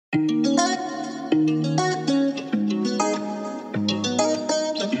You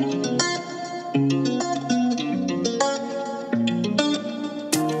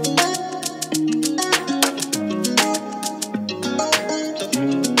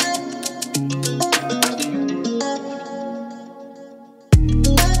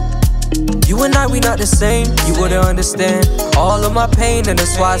and I, we not the same, you wouldn't understand all of my pain, and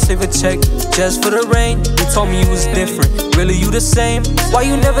that's why I save a check just for the rain. You told me you was different, really you the same. Why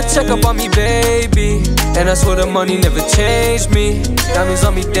you never check up on me, baby? And that's where the money never changed me. Diamonds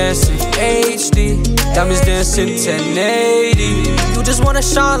on me dancing HD, diamonds dancing 1080. You just wanna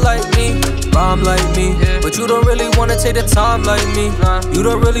shine like me, rhyme like me, but you don't really wanna take the time like me. You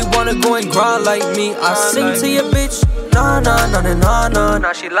don't really wanna go and grind like me. I sing to your bitch, nah, nah, nah, nah, nah, nah.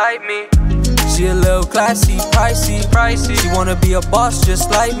 Now she like me. She a little classy, pricey. She wanna be a boss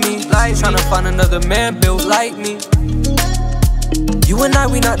just like me. Tryna find another man built like me. You and I,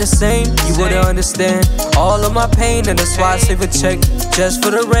 we not the same, you wouldn't understand all of my pain, and that's why I save a check just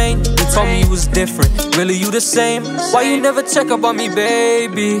for the rain. You told me you was different, really you the same. Why you never check up on me,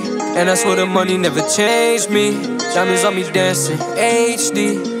 baby? And that's where the money never changed me. Diamonds on me dancing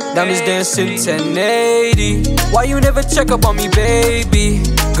HD, diamonds dancing 1080. Why you never check up on me, baby?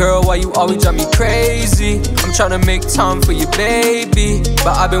 Girl, why you always drive me crazy? I'm tryna make time for you, baby,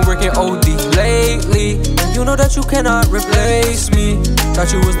 but I've been working OD lately, and you know that you cannot replace me.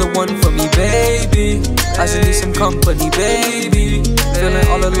 Thought you was the one for me, baby. I just need some company, baby. Feeling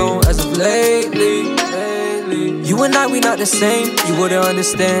all alone as of lately. You and I, we not the same, you wouldn't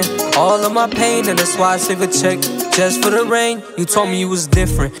understand all of my pain, and that's why I save a check just for the rain. You told me you was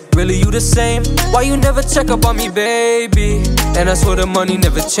different, really you the same. Why you never check up on me, baby? And that's where the money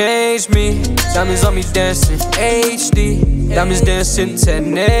never changed me. Diamonds on me dancing HD, diamonds dancing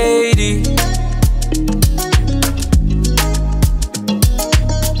 1080.